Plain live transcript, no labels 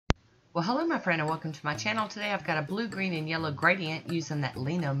Well, hello my friend and welcome to my channel. Today I've got a blue, green, and yellow gradient using that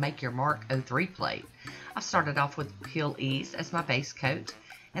Lina Make Your Mark 03 plate. I've started off with Peel Ease as my base coat,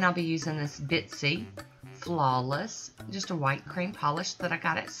 and I'll be using this Bitsy Flawless, just a white cream polish that I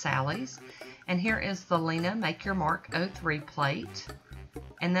got at Sally's. And here is the Lina Make Your Mark 03 plate.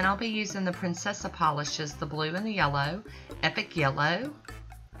 And then I'll be using the Princessa polishes, the blue and the yellow, Epic Yellow.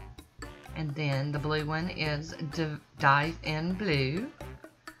 And then the blue one is Dive in Blue.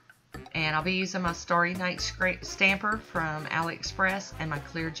 And I'll be using my Starry Night stamper from AliExpress and my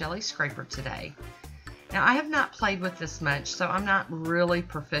clear jelly scraper today. Now I have not played with this much, so I'm not really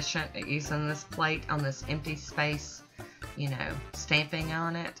proficient at using this plate on this empty space, you know, stamping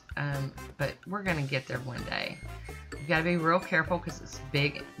on it, but we're going to get there one day. You've got to be real careful because it's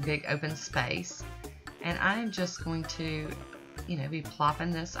big open space. And I'm just going to, you know, be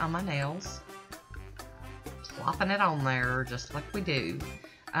plopping this on my nails. Plopping it on there just like we do.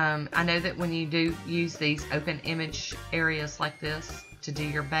 I know that when you do use these open image areas like this to do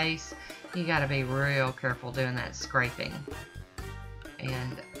your base, you got to be real careful doing that scraping.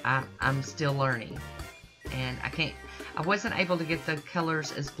 And I'm still learning. And I wasn't able to get the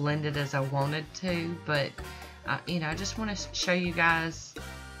colors as blended as I wanted to, but you know, I just want to show you guys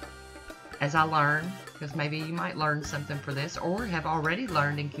as I learn, because maybe you might learn something for this, or have already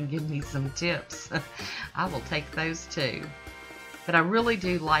learned and can give me some tips. I will take those too. But I really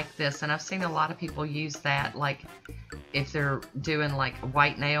do like this, and I've seen a lot of people use that, like if they're doing like a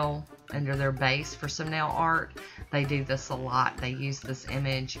white nail under their base for some nail art, they do this a lot. They use this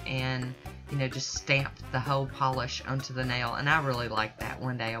image and, you know, just stamp the whole polish onto the nail, and I really like that.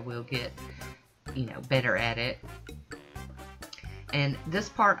 One day I will get, you know, better at it. And this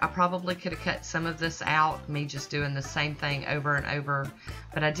part, I probably could have cut some of this out, me just doing the same thing over and over.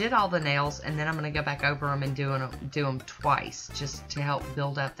 But I did all the nails, and then I'm going to go back over them and do them twice, just to help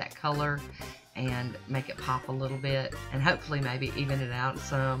build up that color and make it pop a little bit. And hopefully maybe even it out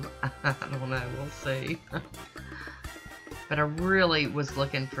some. I don't know, we'll see. But I really was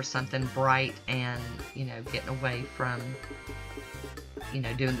looking for something bright and, you know, getting away from, you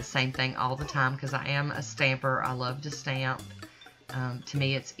know, doing the same thing all the time, because I am a stamper. I love to stamp. To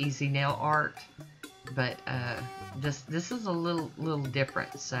me, it's easy nail art, but this is a little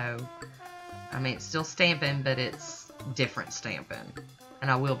different. So, I mean, it's still stamping, but it's different stamping. And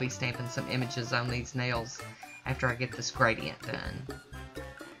I will be stamping some images on these nails after I get this gradient done.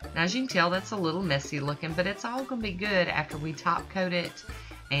 Now, as you can tell, that's a little messy looking, but it's all going to be good after we top coat it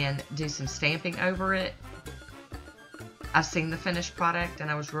and do some stamping over it. I've seen the finished product,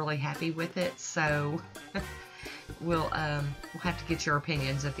 and I was really happy with it, so... We'll have to get your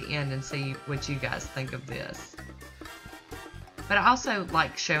opinions at the end and see what you guys think of this. But I also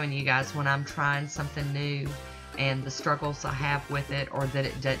like showing you guys when I'm trying something new and the struggles I have with it, or that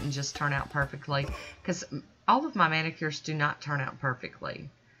it doesn't just turn out perfectly, because all of my manicures do not turn out perfectly.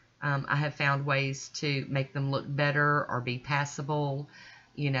 I have found ways to make them look better or be passable,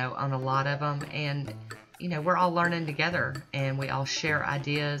 you know, on a lot of them. And you know, we're all learning together, and we all share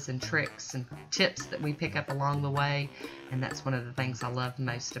ideas and tricks and tips that we pick up along the way, and that's one of the things I love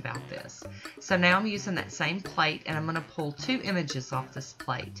most about this. So now I'm using that same plate, and I'm going to pull two images off this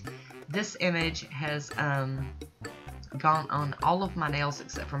plate. This image has gone on all of my nails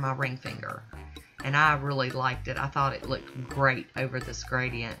except for my ring finger, and I really liked it. I thought it looked great over this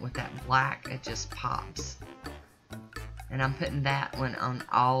gradient with that black. It just pops. And I'm putting that one on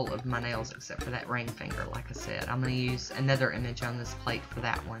all of my nails except for that ring finger, like I said. I'm going to use another image on this plate for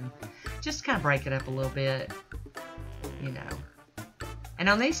that one. Just kind of break it up a little bit, you know. And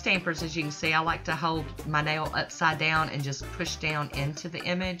on these stampers, as you can see, I like to hold my nail upside down and just push down into the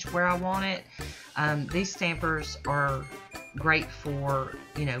image where I want it. These stampers are great for,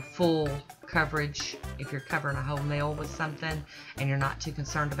 you know, full coverage if you're covering a whole nail with something and you're not too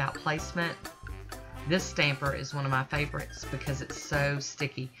concerned about placement. This stamper is one of my favorites because it's so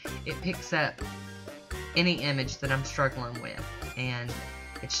sticky. It picks up any image that I'm struggling with, and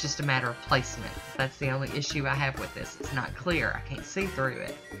it's just a matter of placement. That's the only issue I have with this. It's not clear. I can't see through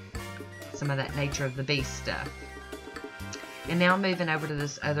it. Some of that nature of the beast stuff. And now I'm moving over to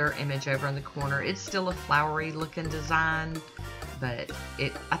this other image over in the corner. It's still a flowery looking design, but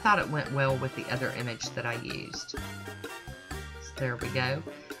I thought it went well with the other image that I used. So there we go.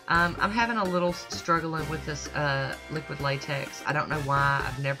 I'm having a little struggling with this liquid latex. I don't know why.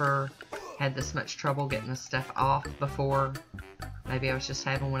 I've never had this much trouble getting this stuff off before. Maybe I was just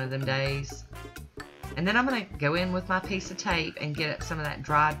having one of them days. And then I'm going to go in with my piece of tape and get up some of that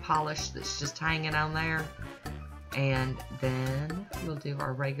dried polish that's just hanging on there. And then we'll do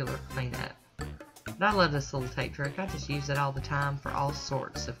our regular cleanup. But I love this little tape trick. I just use it all the time for all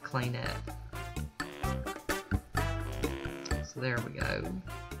sorts of cleanup. So there we go.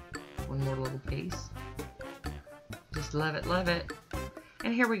 One more little piece. Just love it, love it.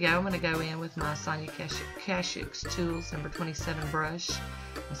 And here we go. I'm going to go in with my Sonia Kashuk's Tools number 27 brush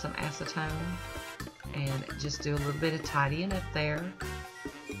and some acetone. And just do a little bit of tidying up there.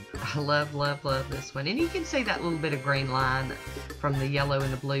 I love, love, love this one. And you can see that little bit of green line from the yellow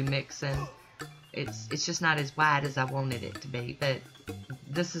and the blue mixing. It's just not as wide as I wanted it to be. But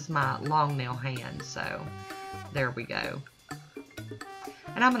this is my long nail hand, so there we go.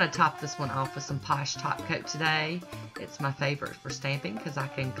 And I'm going to top this one off with some Poshe top coat today. It's my favorite for stamping because I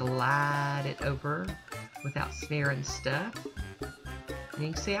can glide it over without smearing stuff. And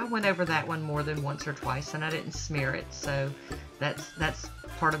you can see I went over that one more than once or twice and I didn't smear it. So that's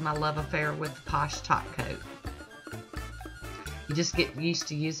part of my love affair with the Poshe top coat. You just get used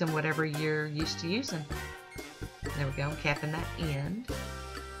to using whatever you're used to using. There we go, I'm capping that end.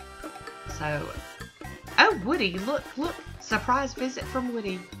 So, oh, Woody, look, look. Surprise visit from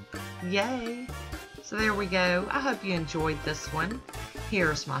Woody. Yay. So there we go. I hope you enjoyed this one.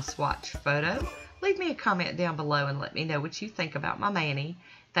 Here's my swatch photo. Leave me a comment down below and let me know what you think about my mani.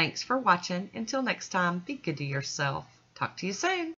 Thanks for watching. Until next time, be good to yourself. Talk to you soon.